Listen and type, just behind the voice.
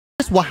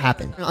What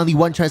happened on the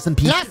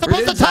OneTrySmp? You're not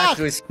supposed to talk!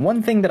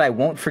 One thing that I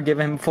won't forgive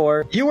him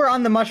for, you were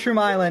on the Mushroom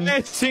Island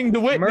the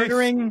witness.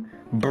 murdering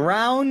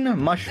brown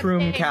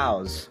mushroom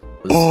cows.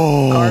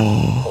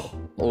 Oh.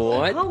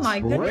 What? Oh my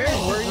goodness.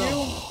 Where were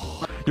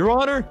you? Your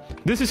Honor,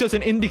 this is just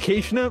an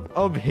indication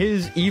of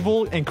his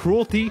evil and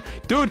cruelty.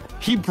 Dude,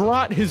 he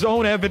brought his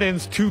own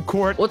evidence to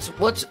court.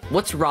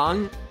 What's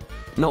wrong?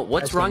 No,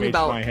 what's wrong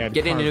about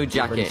getting a new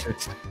jacket?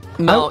 Racist.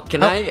 No,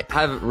 can I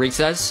have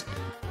recess?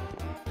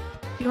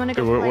 You want to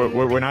go?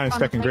 We're not in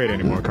second grade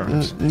anymore,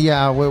 Carlos.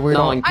 Yeah, we're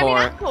No, not. in I mean,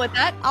 court. I'm cool with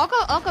that.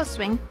 I'll go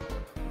swing.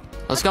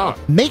 Let's go.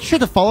 Make sure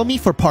to follow me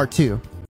for part 2.